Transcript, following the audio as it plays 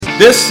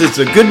This is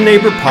the Good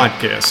Neighbor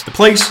Podcast, the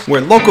place where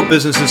local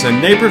businesses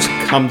and neighbors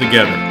come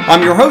together.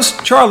 I'm your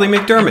host, Charlie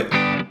McDermott.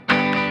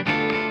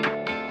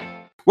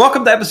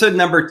 Welcome to episode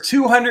number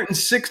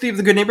 260 of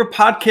the Good Neighbor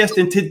Podcast,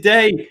 and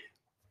today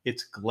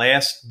it's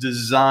Glass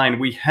Design.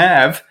 We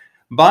have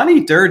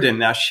Bonnie Durden.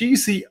 Now,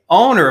 she's the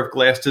owner of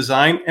Glass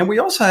Design, and we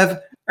also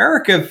have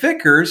Erica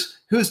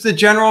Vickers, who's the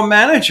general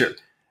manager.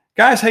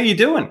 Guys, how you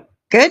doing?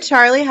 Good,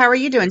 Charlie. How are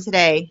you doing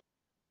today?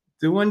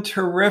 Doing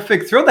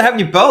terrific. Thrilled to have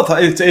you both.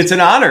 It's an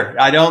honor.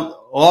 I don't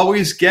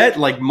always get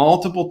like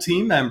multiple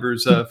team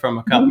members from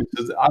a company.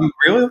 So I'm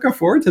really looking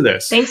forward to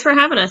this. Thanks for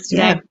having us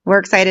today. Yeah, we're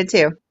excited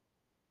too.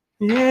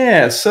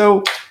 Yeah.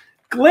 So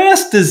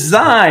Glass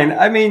Design.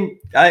 I mean,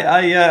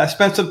 I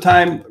spent some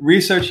time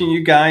researching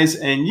you guys,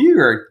 and you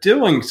are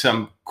doing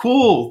some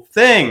cool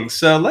things.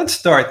 So let's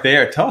start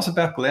there. Tell us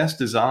about Glass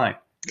Design.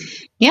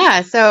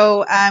 Yeah,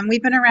 so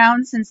we've been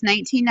around since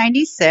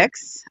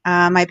 1996.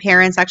 My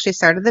parents actually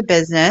started the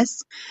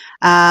business,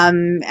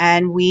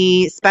 and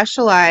we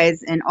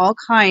specialize in all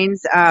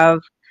kinds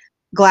of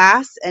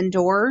glass and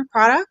door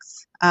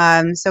products.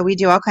 So we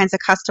do all kinds of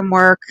custom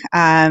work,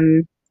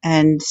 and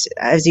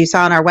as you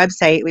saw on our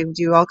website, we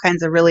do all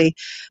kinds of really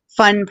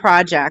fun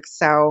projects.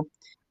 So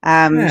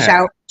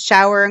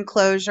shower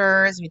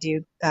enclosures, we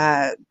do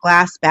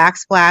glass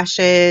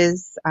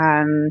backsplashes,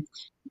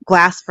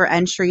 glass for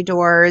entry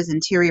doors,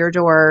 interior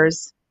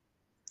doors.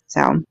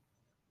 So,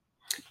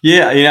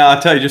 yeah,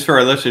 I'll tell you, just for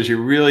our listeners,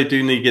 you really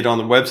do need to get on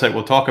the website.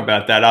 We'll talk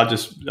about that. I'll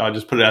just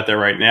put it out there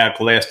right now,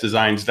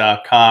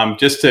 glassdesigns.com,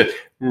 just to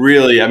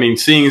really,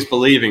 seeing is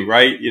believing,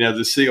 right?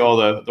 To see all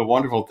the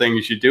wonderful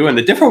things you do and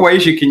the different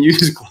ways you can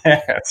use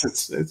glass.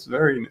 It's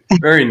very,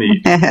 very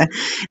neat.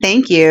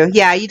 Thank you.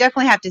 Yeah, you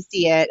definitely have to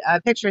see it. A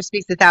picture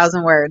speaks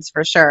 1,000 words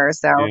for sure.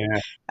 So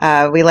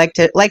we like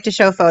to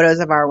show photos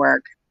of our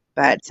work.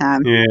 But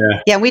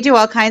we do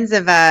all kinds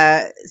of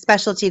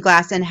specialty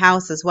glass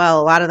in-house as well.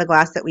 A lot of the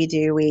glass that we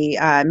do, we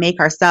make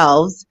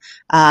ourselves,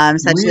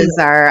 such as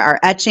our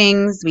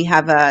etchings. We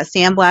have a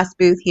sandblast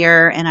booth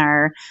here in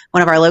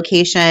one of our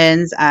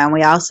locations.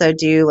 We also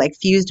do like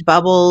fused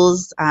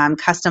bubbles,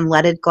 custom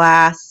leaded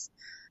glass.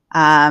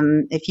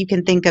 If you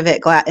can think of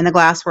it in the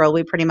glass world,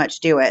 we pretty much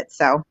do it.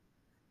 So,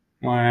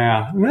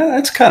 wow, well,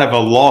 that's kind of a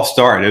lost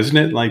art, isn't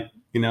it? Like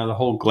the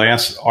whole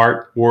glass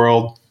art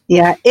world.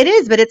 Yeah, it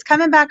is, but it's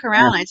coming back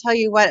around. I tell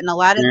you what, in a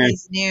lot of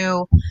these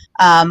new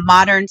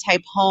modern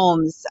type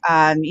homes,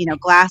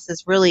 glass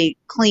is really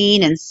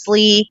clean and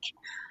sleek,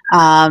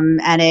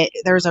 and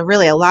there's a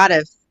lot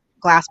of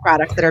glass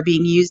products that are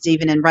being used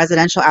even in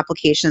residential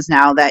applications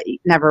now that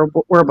never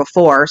were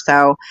before.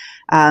 So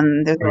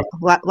there's a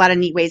lot of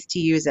neat ways to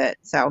use it.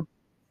 So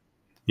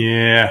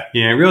yeah,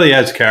 it really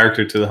adds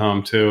character to the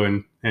home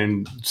too,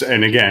 and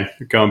again,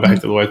 going back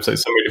to the website,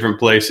 so many different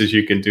places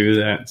you can do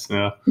that.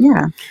 So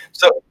yeah.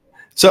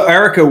 So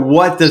Erica,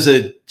 what does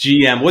a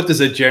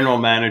general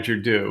manager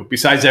do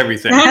besides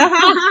everything?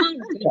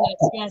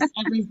 Yes,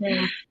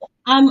 everything.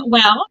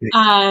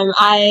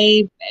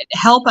 I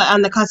help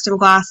on the custom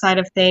glass side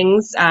of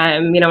things.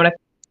 When a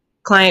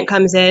client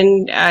comes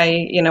in,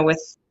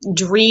 with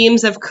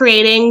dreams of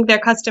creating their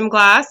custom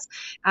glass,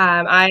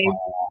 I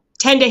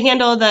tend to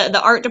handle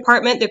the art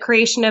department, the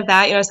creation of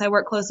that. So I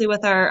work closely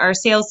with our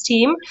sales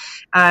team,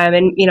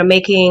 and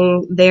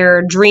making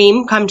their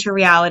dream come to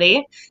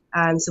reality.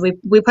 So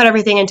we put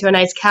everything into a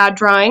nice CAD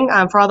drawing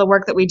for all the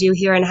work that we do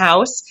here in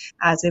house.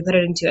 So we put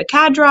it into a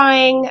CAD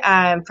drawing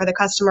for the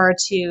customer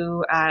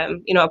to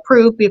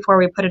approve before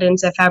we put it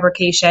into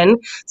fabrication.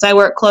 So I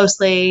work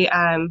closely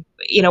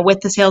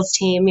with the sales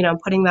team,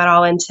 putting that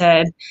all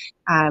into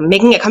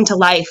making it come to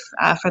life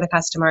for the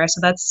customer. So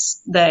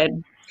that's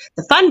the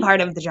fun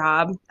part of the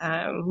job.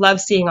 Love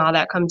seeing all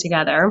that come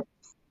together.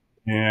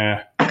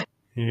 Yeah,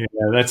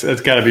 that's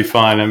got to be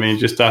fun.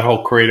 Just that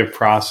whole creative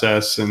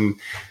process and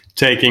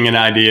taking an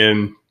idea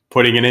and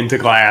putting it into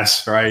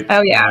glass, right?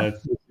 Oh yeah,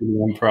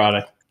 one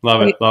product.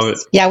 Love it.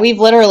 Yeah, we've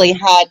literally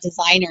had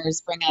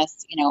designers bring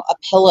us, a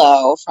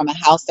pillow from a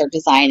house they're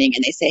designing,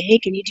 and they say, "Hey,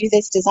 can you do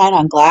this design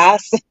on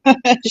glass?"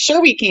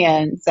 Sure, we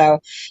can. So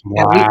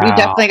wow. We've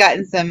definitely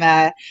gotten some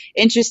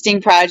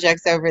interesting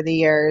projects over the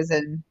years,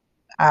 and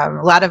a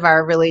lot of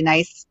our really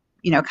nice,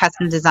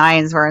 custom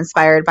designs were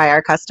inspired by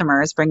our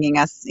customers bringing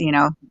us,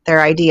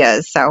 their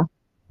ideas. So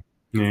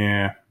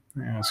yeah,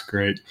 that's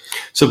great.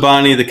 So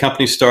Bonnie, the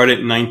company started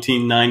in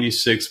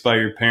 1996 by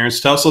your parents.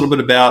 Tell us a little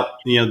bit about,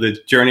 the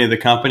journey of the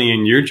company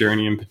and your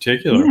journey in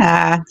particular.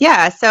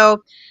 Yeah.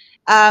 So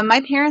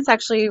my parents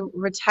actually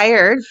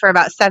retired for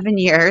about 7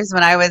 years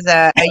when I was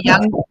a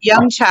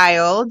young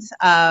child.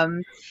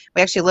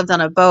 We actually lived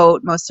on a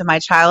boat most of my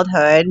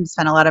childhood and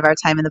spent a lot of our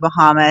time in the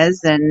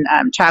Bahamas and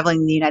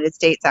traveling the United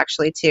States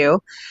actually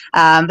too.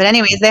 But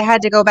anyways, they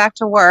had to go back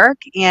to work,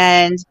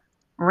 and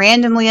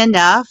randomly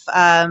enough,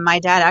 my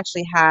dad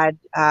actually had,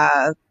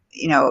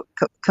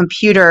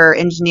 computer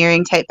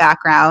engineering type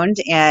background,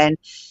 and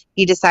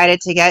he decided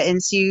to get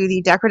into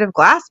the decorative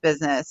glass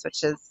business,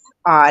 which is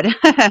odd.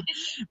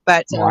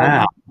 But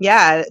wow.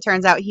 It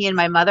turns out he and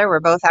my mother were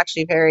both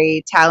actually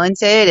very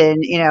talented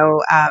and,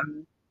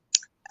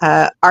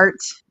 art,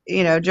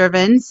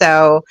 driven.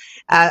 So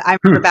I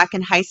remember back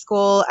in high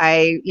school,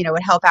 I,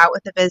 would help out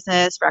with the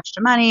business for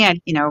extra money.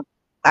 I'd,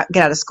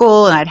 get out of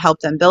school and I'd help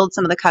them build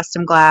some of the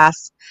custom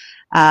glass.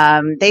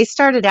 They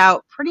started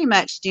out pretty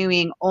much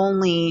doing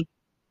only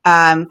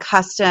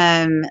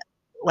custom,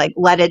 like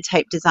leaded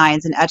type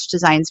designs and etched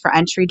designs for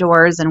entry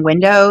doors and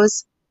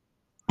windows.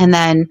 And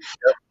then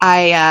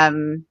I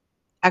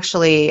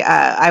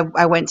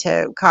I went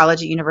to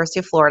college at University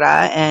of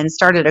Florida and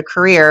started a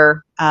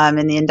career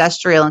in the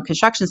industrial and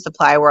construction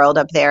supply world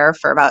up there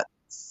for about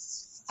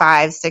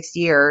 5-6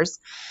 years.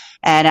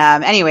 And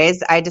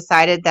anyways, I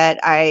decided that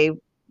I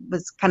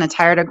was kind of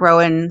tired of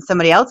growing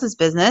somebody else's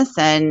business,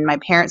 and my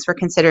parents were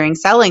considering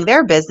selling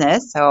their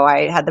business. So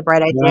I had the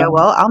bright idea,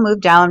 well, I'll move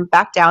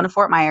back down to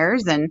Fort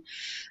Myers and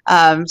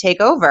take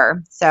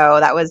over. So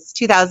that was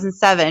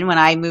 2007 when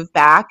I moved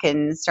back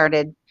and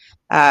started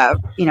kind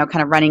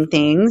of running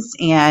things.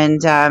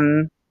 And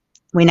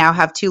we now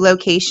have 2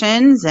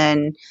 locations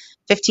and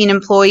 15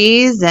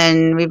 employees,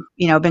 and we've,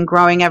 been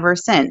growing ever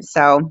since.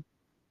 So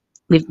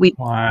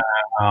wow.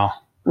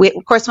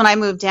 Of course, when I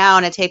moved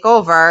down to take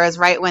over, it was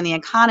right when the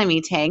economy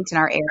tanked in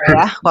our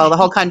area. Well, the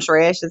whole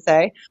country, I should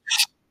say.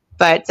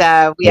 But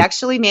we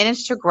actually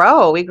managed to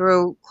grow. We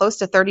grew close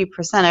to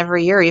 30%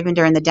 every year, even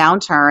during the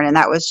downturn. And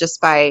that was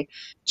just by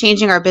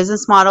changing our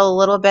business model a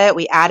little bit.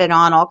 We added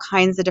on all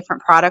kinds of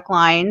different product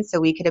lines so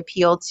we could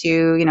appeal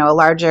to, a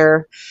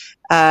larger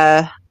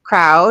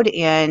crowd.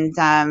 And,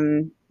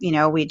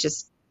 we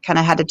just kind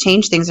of had to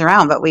change things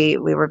around. But we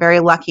were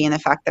very lucky in the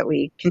fact that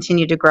we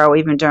continued to grow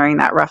even during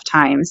that rough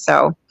time.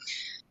 So,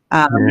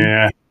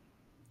 and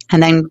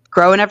then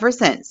growing ever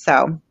since.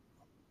 So.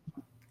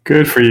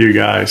 Good for you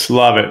guys.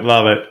 Love it.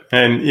 Love it.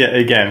 And yeah,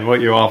 again,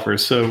 what you offer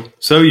is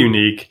so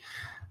unique.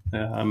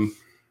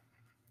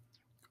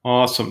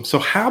 Awesome. So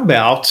how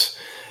about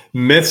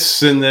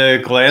myths in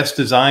the glass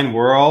design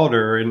world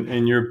or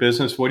in your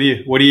business? What do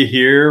you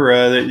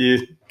hear that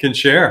you can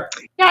share?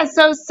 Yeah.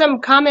 So some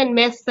common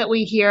myths that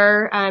we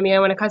hear,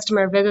 when a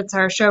customer visits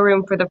our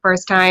showroom for the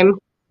first time,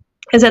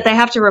 is that they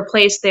have to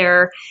replace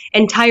their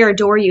entire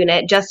door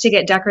unit just to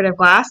get decorative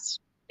glass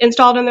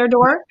installed in their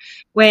door,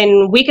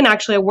 when we can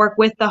actually work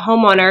with the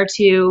homeowner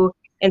to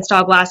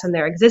install glass in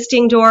their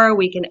existing door.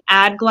 We can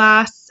add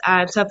glass.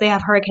 So if they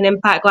have hurricane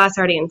impact glass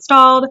already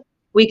installed,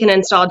 we can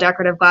install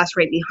decorative glass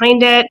right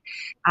behind it.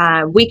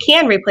 We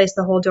can replace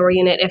the whole door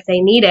unit if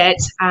they need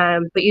it,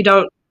 but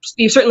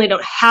you certainly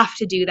don't have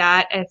to do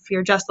that if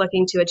you're just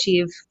looking to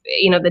achieve,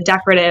 the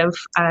decorative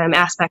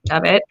aspect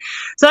of it.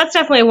 So that's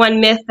definitely one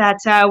myth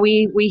that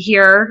we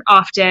hear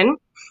often.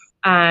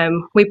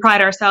 We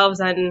pride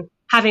ourselves on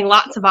having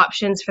lots of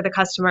options for the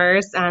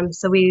customers.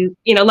 So we,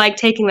 like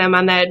taking them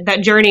on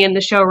that journey in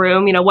the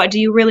showroom. What do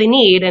you really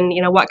need, and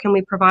what can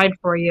we provide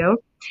for you?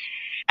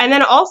 And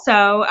then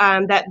also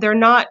that they're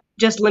not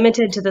just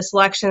limited to the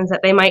selections that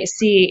they might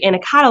see in a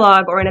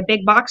catalog or in a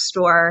big box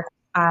store.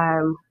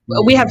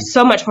 We have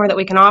so much more that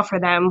we can offer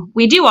them.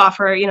 We do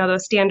offer,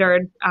 those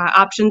standard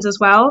options as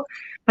well.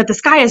 But the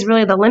sky is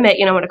really the limit,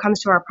 when it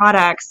comes to our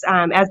products.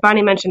 As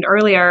Bonnie mentioned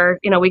earlier,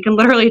 we can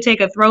literally take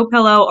a throw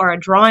pillow or a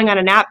drawing on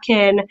a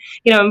napkin,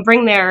 and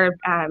bring their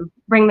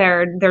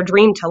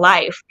dream to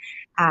life.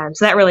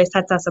 So that really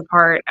sets us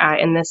apart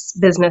in this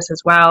business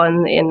as well.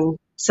 And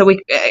so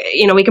we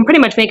can pretty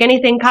much make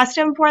anything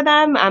custom for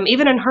them,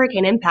 even in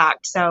hurricane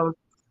impact. So,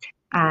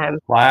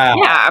 wow.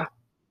 Yeah.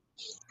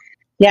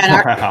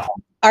 Yeah. And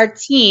our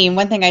team,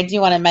 one thing I do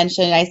want to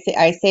mention,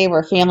 I say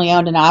we're family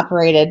owned and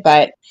operated,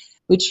 but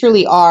we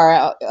truly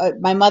are.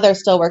 My mother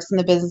still works in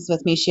the business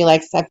with me.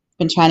 I've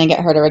been trying to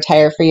get her to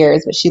retire for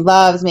years, but she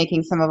loves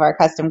making some of our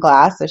custom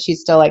glass. So she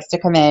still likes to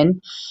come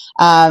in.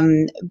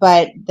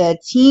 But the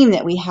team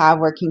that we have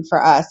working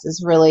for us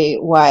is really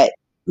what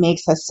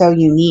makes us so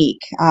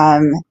unique.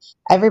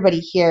 Everybody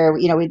here,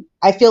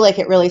 I feel like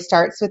it really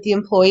starts with the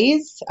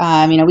employees.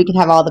 We can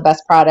have all the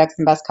best products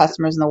and best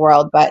customers in the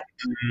world, but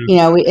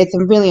it's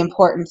really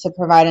important to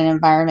provide an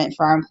environment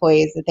for our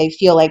employees that they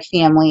feel like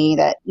family,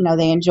 that,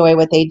 they enjoy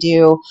what they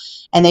do.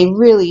 And they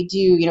really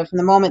do, from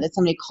the moment that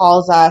somebody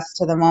calls us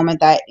to the moment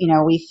that,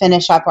 we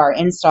finish up our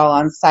install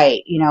on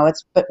site,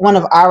 it's one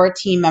of our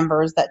team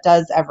members that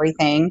does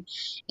everything.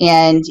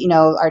 And,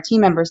 our team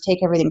members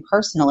take everything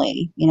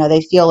personally.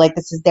 They feel like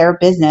this is their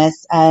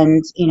business,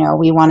 and,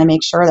 we want to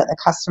make sure that the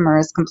customer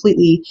is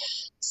completely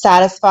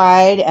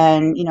satisfied.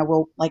 And,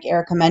 we'll, like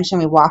Erica mentioned,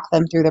 we walk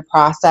them through the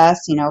process,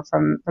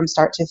 from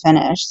start to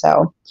finish.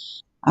 So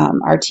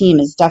our team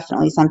is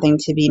definitely something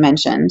to be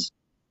mentioned.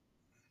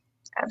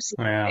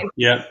 Absolutely. Wow.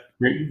 Yeah.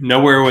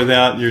 Nowhere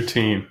without your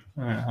team.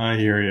 I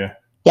hear you.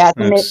 Yeah,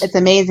 it's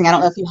amazing. I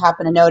don't know if you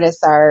happen to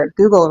notice our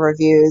Google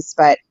reviews,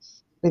 but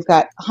we've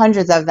got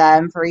hundreds of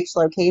them for each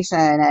location.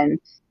 And,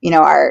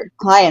 our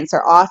clients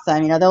are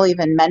awesome. They'll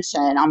even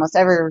mention, almost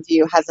every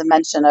review has a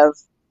mention of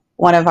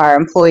one of our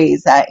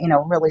employees that,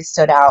 really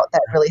stood out,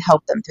 that really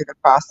helped them through the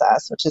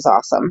process, which is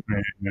awesome.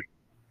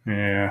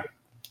 Yeah.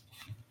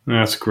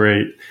 That's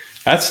great.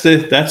 That's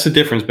the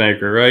difference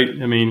maker, right?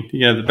 I mean,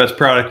 the best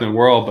product in the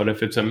world, but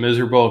if it's a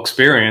miserable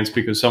experience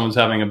because someone's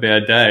having a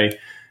bad day,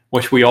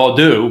 which we all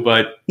do,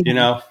 but you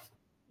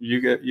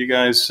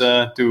guys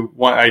do.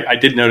 I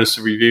did notice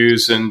the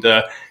reviews, and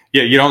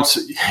you don't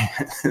see,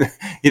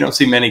 you don't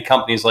see many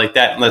companies like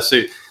that unless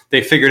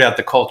they figured out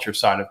the culture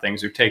side of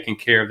things. They're taking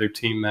care of their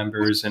team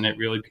members, and it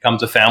really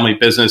becomes a family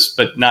business,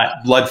 but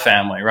not blood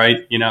family,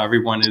 right?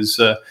 Everyone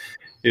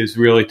is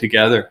really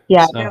together.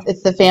 Yeah, so.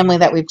 It's the family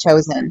that we've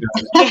chosen.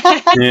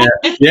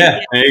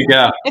 Yeah, there you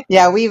go.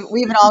 Yeah, we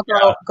even all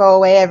go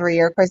away every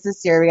year. Of course,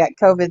 this year we got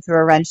COVID threw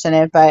a wrench in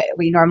it, but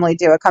we normally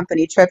do a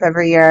company trip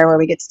every year where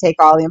we get to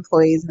take all the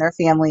employees and their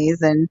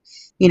families and,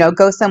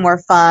 go somewhere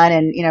fun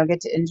and,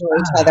 get to enjoy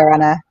each other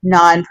on a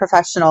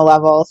non-professional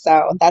level.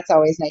 So that's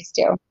always nice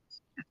too.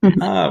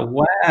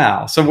 Oh,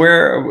 wow. So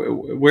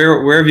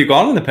where have you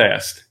gone in the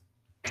past?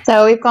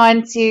 So we've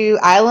gone to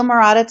Isla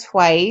Morada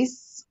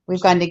twice.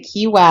 We've gone to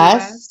Key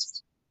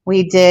West.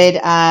 We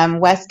did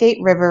Westgate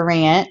River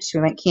Ranch.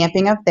 We went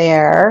camping up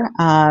there.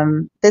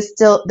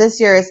 This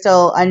year is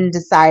still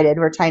undecided.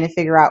 We're trying to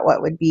figure out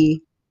what would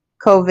be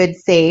COVID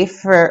safe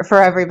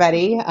for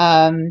everybody.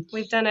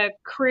 We've done a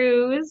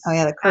cruise. Oh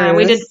yeah, the cruise.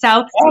 We did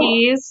South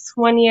Seas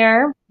one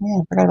year. Yeah,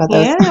 I forgot about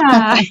those.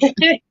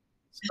 Yeah.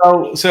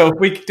 So if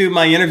we could do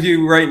my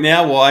interview right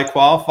now, will I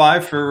qualify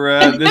for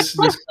this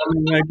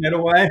coming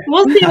getaway?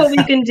 We'll see what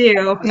we can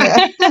do.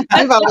 Yeah.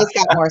 I've always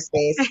got more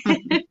space.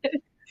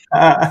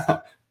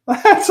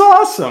 That's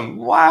awesome!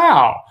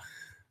 Wow,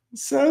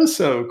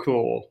 so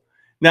cool.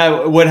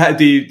 Now,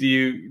 do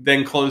you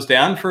then close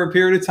down for a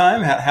period of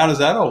time? How does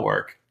that all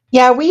work?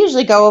 Yeah, we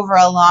usually go over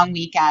a long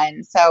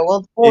weekend,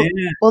 so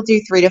we'll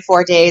do 3 to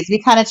 4 days.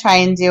 We kind of try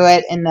and do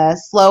it in the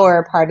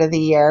slower part of the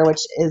year, which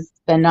has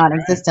been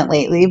non-existent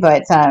lately.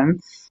 But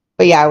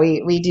yeah,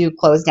 we do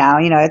close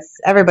down. It's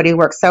everybody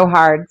works so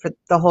hard for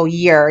the whole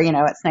year.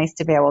 It's nice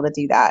to be able to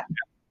do that.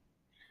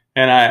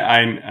 And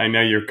I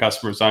know your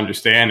customers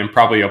understand and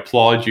probably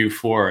applaud you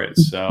for it.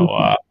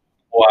 So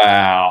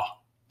wow,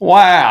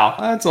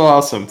 that's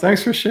awesome.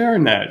 Thanks for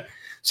sharing that.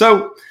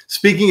 So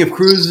speaking of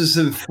cruises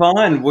and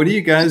fun, what are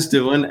you guys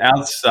doing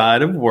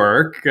outside of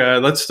work?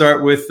 Let's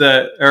start with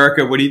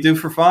Erica. What do you do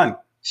for fun?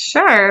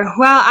 Sure.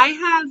 Well, I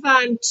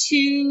have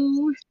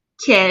 2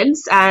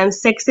 kids,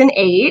 6 and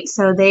 8,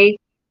 so they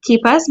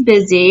keep us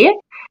busy.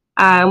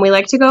 We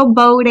like to go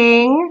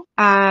boating.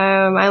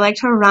 I like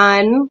to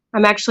run.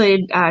 I'm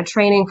actually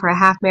training for a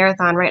half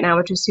marathon right now,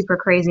 which is super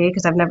crazy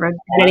because I've never done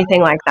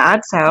anything like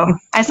that. So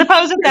I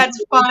suppose if that's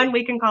fun,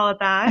 we can call it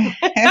that.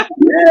 Yeah,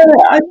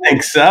 I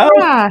think so.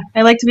 Yeah,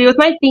 I like to be with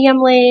my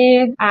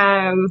family.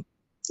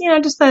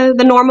 Just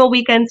the normal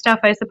weekend stuff,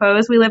 I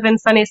suppose. We live in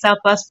sunny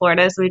Southwest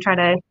Florida, so we try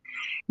to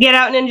get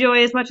out and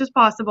enjoy as much as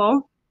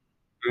possible.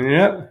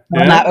 Yeah.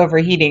 Not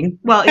overheating.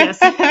 Well, yes.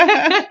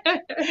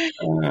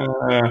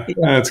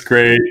 That's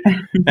great.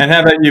 And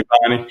how about you,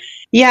 Bonnie?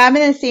 Yeah, I'm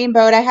in the same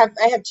boat. I have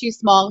 2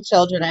 small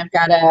children. I've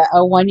got a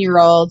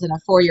 1-year-old and a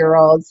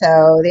 4-year-old,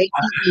 so they keep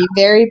me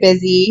very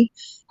busy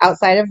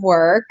outside of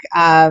work.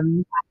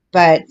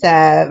 But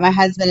my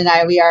husband and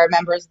I, we are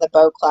members of the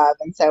boat club,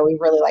 and so we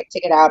really like to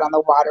get out on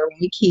the water when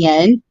we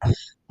can,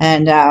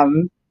 and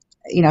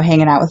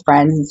hanging out with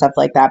friends and stuff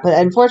like that. But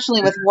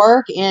unfortunately, with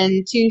work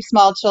and 2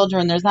 small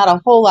children, there's not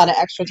a whole lot of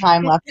extra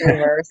time left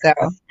over. So,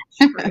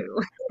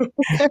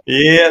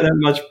 yeah,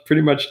 that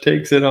pretty much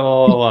takes it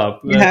all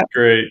up. That's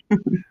great.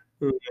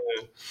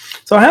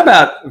 So, how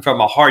about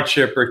from a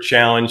hardship or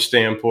challenge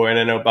standpoint?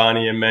 I know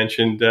Bonnie, you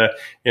mentioned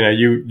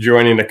you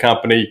joining the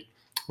company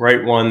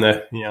right when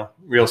the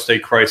real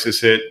estate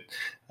crisis hit.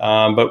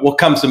 But what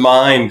comes to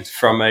mind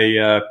from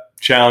a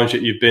challenge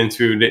that you've been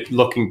through that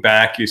looking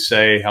back, you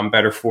say, I'm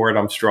better for it,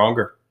 I'm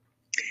stronger?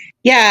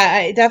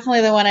 Yeah,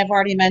 definitely the one I've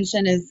already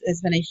mentioned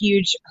has been a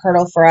huge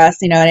hurdle for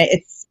us, and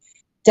it's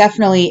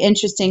definitely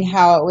interesting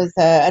how it was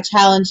a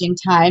challenging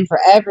time for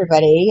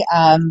everybody.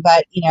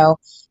 But,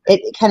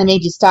 it kind of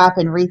made you stop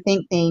and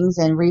rethink things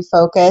and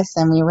refocus.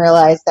 And we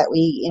realized that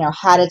we,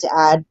 had to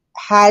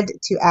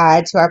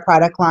add to our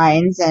product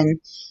lines, and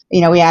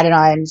we added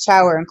on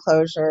shower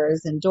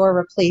enclosures and door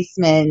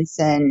replacements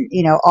and,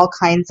 all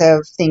kinds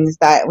of things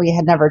that we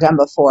had never done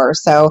before.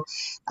 So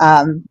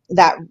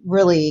that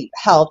really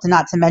helped. And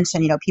not to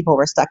mention, people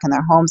were stuck in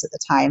their homes at the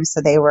time.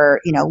 So they were,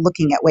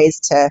 looking at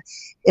ways to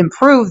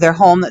improve their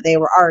home that they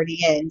were already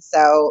in.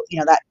 So,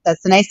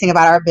 that's the nice thing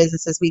about our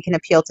business is we can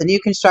appeal to new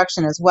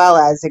construction as well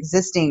as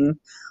existing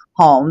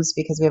homes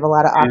because we have a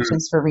lot of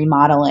options for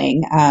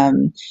remodeling.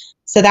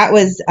 So that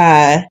was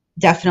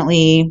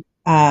definitely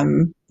a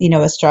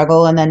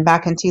struggle. And then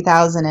back in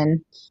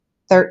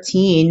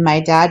 2013,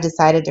 my dad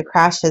decided to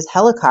crash his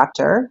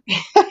helicopter.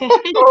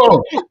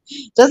 Oh.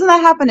 Doesn't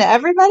that happen to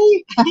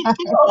everybody?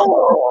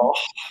 Oh.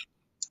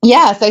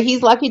 Yeah, so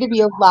he's lucky to be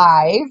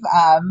alive.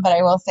 But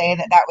I will say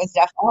that was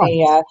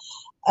definitely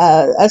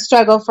a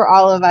struggle for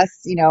all of us.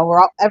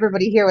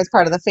 Everybody here was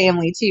part of the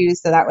family too,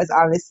 so that was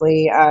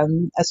obviously a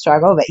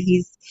struggle. But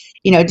he's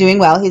doing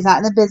well. He's not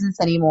in the business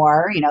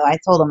anymore. I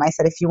told him, I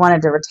said, if you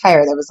wanted to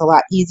retire, there was a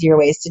lot easier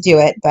ways to do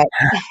it. But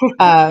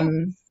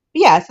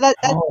yeah, so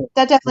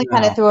that definitely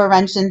kind of threw a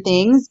wrench in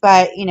things.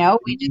 But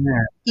we just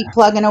keep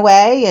plugging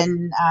away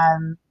and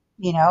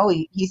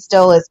he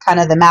still is kind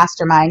of the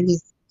mastermind.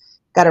 He's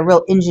got a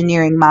real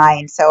engineering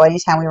mind. So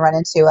anytime we run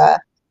into a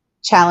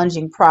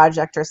challenging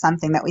project or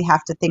something that we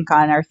have to think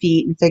on our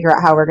feet and figure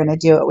out how we're going to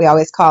do it, we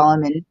always call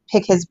him and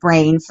pick his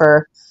brain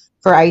for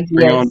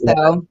ideas.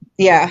 So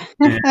yeah.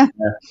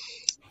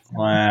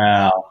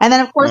 Wow. And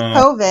then of course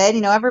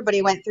COVID,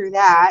 everybody went through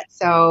that.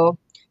 So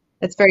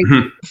it's very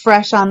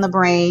fresh on the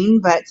brain,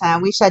 but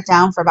we shut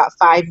down for about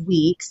 5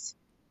 weeks.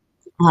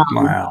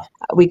 Wow.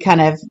 We kind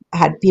of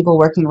had people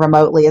working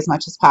remotely as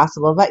much as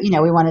possible, but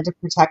we wanted to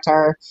protect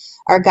our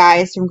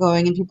guys from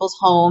going in people's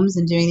homes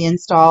and doing the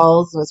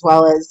installs, as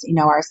well as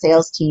our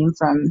sales team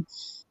from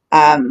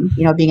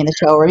being in the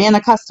showroom and the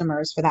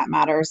customers for that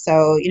matter.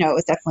 So it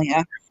was definitely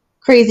a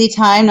crazy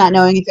time, not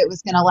knowing if it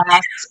was going to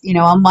last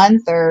a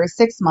month or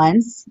 6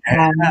 months.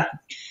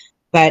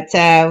 But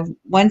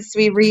once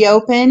we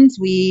reopened,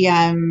 we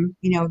have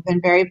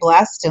been very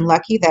blessed and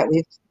lucky that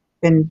we've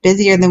been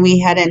busier than we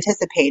had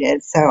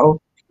anticipated. So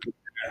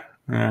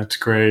that's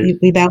great.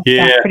 We bounced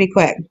back pretty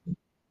quick.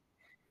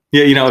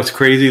 Yeah, it's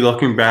crazy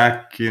looking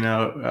back.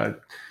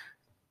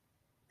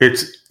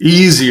 It's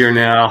easier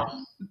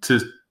now to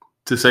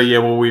say, yeah,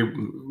 well, we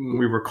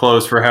were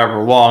closed for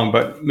however long,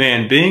 but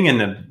man, being in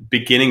the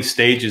beginning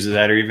stages of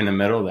that, or even the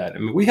middle of that, I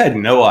mean, we had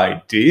no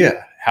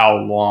idea how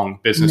long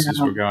businesses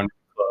were going to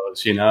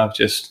close.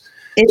 Just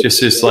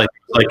like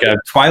a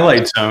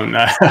Twilight Zone.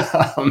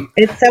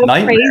 It's so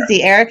nightmare.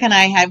 Crazy. Eric and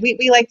I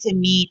we like to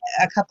meet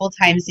a couple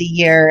times a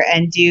year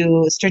and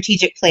do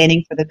strategic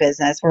planning for the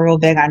business. We're real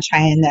big on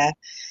trying to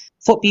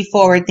be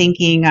forward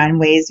thinking on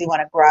ways we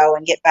want to grow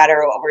and get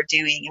better at what we're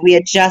doing. And we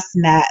had just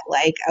met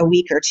like a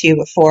week or two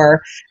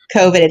before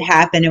COVID had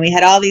happened, and we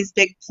had all these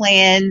big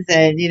plans.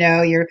 And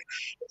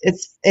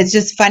it's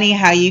just funny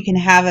how you can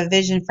have a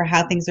vision for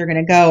how things are going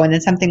to go, and then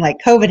something like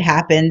COVID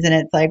happens, and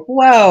it's like,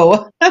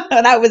 whoa,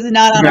 that was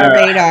not on our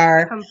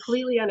radar,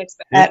 completely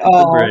unexpected at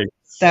all.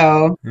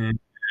 So.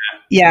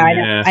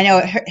 Yeah. I know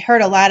it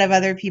hurt a lot of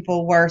other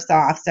people worse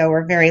off, so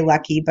we're very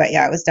lucky. But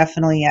yeah, it was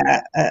definitely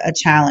a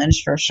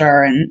challenge for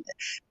sure. And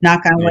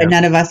knock on wood,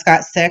 none of us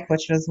got sick,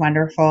 which was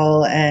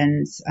wonderful.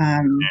 And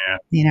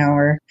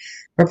we're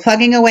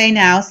plugging away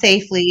now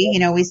safely.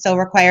 We still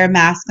require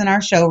masks in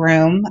our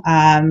showroom,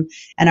 and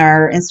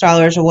our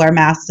installers will wear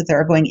masks if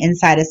they're going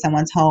inside of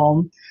someone's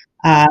home.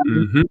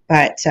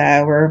 But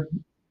we're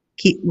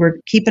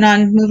keeping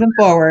on moving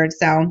forward.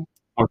 So.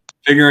 We're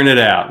figuring it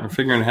out. We're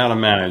figuring how to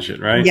manage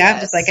it, right? Yeah,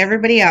 just like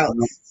everybody else.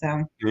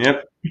 So.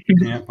 Yep.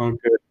 Oh,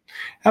 good.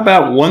 How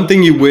about one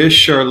thing you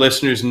wish our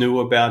listeners knew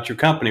about your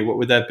company? What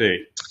would that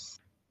be?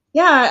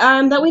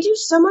 Yeah, that we do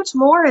so much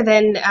more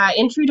than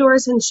entry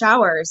doors and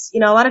showers. A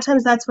lot of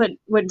times that's what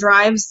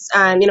drives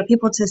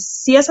people to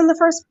see us in the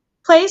first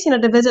place,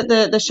 to visit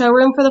the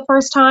showroom for the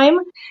first time.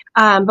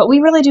 But we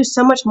really do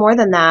so much more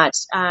than that.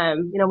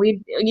 We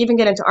even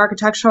get into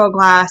architectural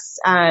glass,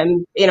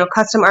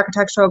 custom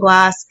architectural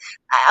glass.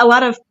 A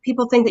lot of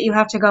people think that you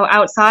have to go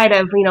outside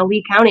of,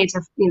 Lee County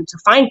to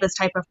find this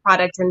type of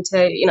product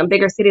into,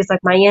 bigger cities like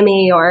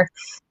Miami or,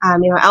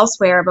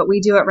 elsewhere, but we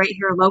do it right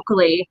here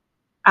locally.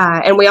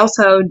 And we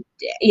also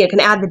can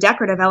add the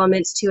decorative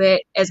elements to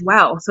it as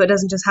well. So it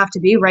doesn't just have to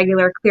be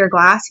regular clear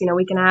glass.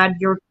 We can add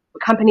your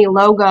company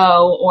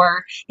logo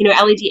or,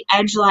 LED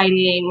edge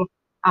lighting.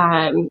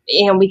 And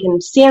we can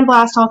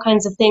sandblast all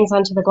kinds of things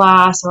onto the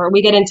glass, or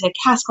we get into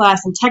cast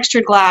glass and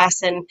textured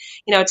glass. And,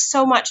 it's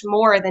so much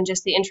more than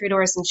just the entry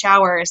doors and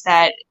showers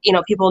that,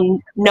 people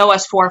know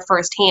us for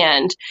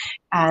firsthand.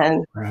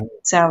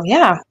 So,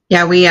 yeah.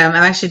 Yeah, I'm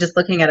actually just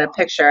looking at a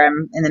picture.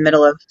 I'm in the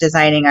middle of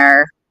designing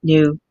our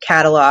new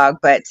catalog,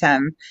 but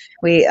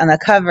we on the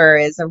cover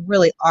is a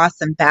really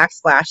awesome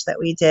backsplash that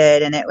we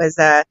did, and it was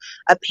a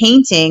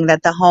painting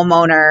that the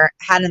homeowner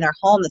had in their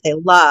home that they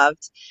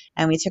loved,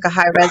 and we took a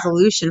high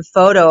resolution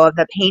photo of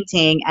the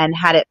painting and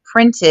had it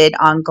printed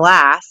on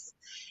glass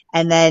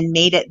and then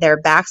made it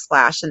their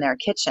backsplash in their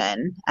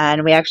kitchen.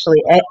 And we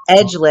actually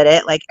edge lit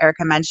it, like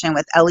Erica mentioned,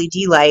 with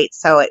LED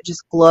lights, so it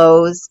just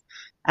glows,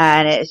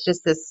 and it's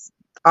just this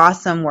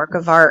awesome work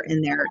of art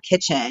in their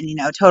kitchen,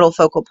 total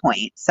focal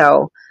point.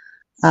 So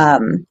wow.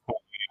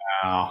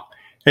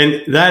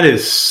 And that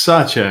is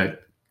such a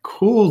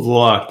cool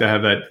look to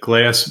have that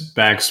glass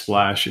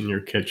backsplash in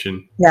your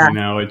kitchen. Yeah.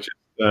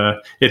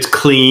 It's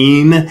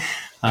clean.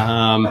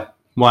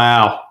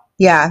 Wow.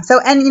 Yeah. So,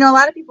 and a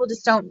lot of people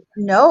just don't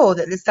know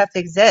that this stuff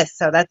exists.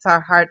 So that's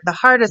the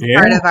hardest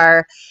part of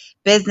our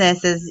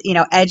business is,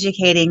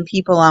 educating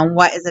people on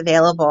what is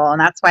available.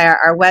 And that's why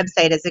our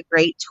website is a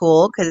great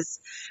tool, because,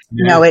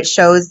 it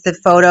shows the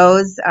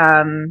photos,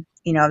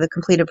 the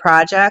completed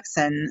projects,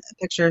 and a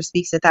picture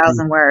speaks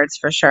 1,000 words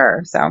for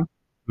sure. So.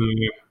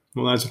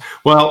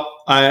 Well,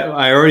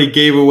 I already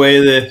gave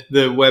away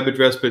the web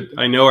address, but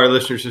I know our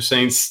listeners are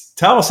saying,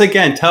 tell us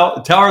again,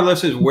 tell our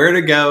listeners where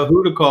to go,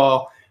 who to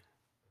call.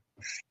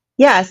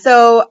 Yeah,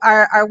 so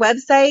our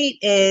website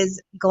is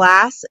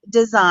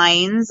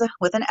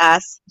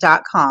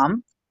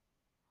glassdesigns.com.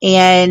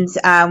 And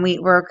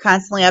we're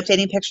constantly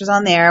updating pictures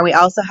on there. We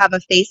also have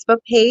a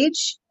Facebook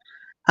page.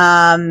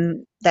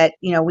 that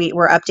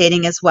we're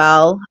updating as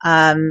well.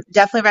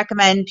 Definitely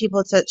recommend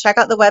people to check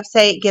out the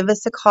website, give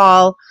us a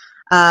call.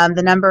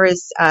 The number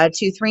is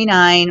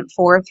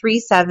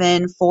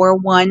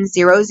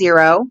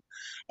 239-437-4100,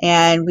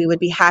 and we would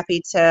be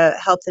happy to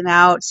help them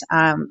out.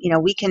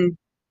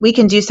 We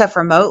can do stuff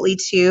remotely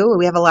too.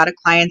 We have a lot of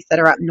clients that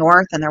are up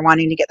north and they're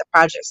wanting to get the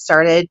project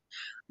started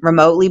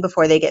remotely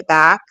before they get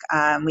back.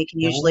 We can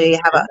usually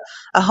have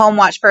a home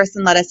watch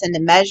person let us in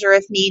to measure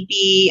if need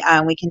be.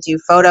 We can do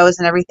photos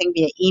and everything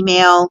via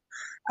email.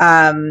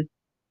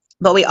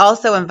 But we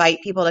also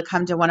invite people to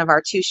come to one of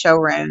our 2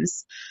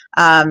 showrooms.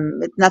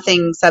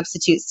 Nothing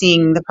substitutes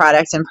seeing the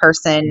product in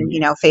person,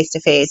 face to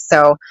face.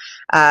 So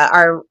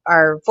our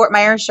Fort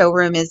Myers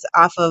showroom is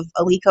off of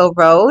Alico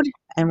Road,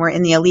 and we're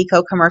in the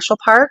Alico Commercial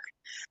Park.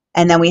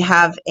 And then we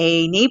have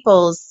a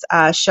Naples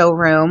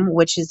showroom,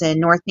 which is in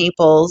North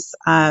Naples,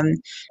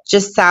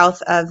 just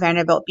south of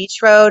Vanderbilt Beach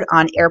Road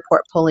on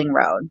Airport Pulling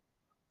Road.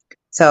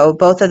 So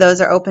both of those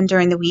are open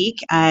during the week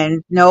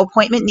and no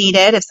appointment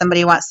needed. If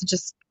somebody wants to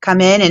just come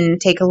in and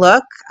take a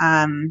look,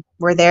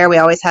 we're there. We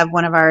always have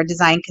one of our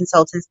design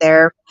consultants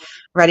there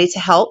ready to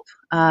help.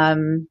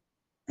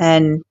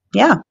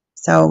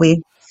 So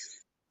we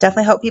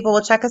definitely hope people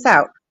will check us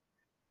out.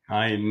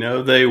 I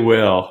know they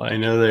will.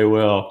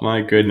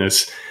 My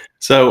goodness.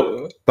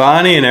 So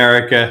Bonnie and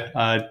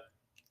Erica,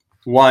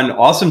 one,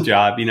 awesome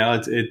job.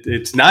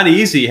 It's not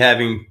easy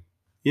having,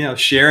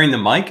 sharing the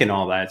mic and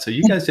all that. So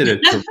you guys did a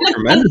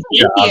tremendous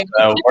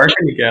job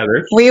working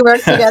together. We work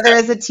together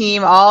as a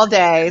team all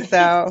day.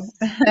 So,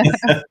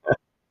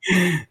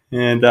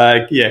 and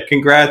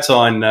congrats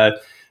on,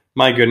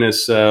 my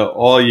goodness,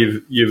 all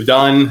you've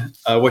done,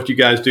 what you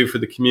guys do for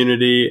the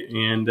community,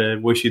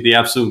 and wish you the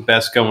absolute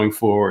best going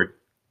forward.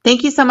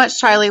 Thank you so much,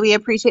 Charlie. We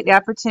appreciate the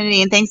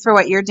opportunity, and thanks for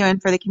what you're doing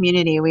for the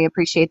community. We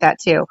appreciate that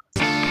too.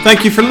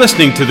 Thank you for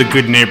listening to the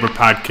Good Neighbor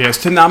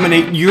Podcast. To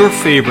nominate your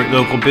favorite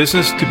local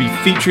business to be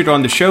featured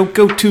on the show,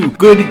 go to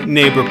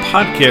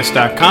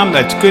goodneighborpodcast.com.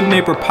 That's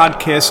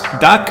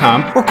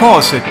goodneighborpodcast.com, or call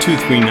us at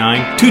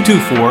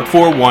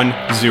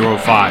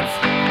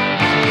 239-224-4105.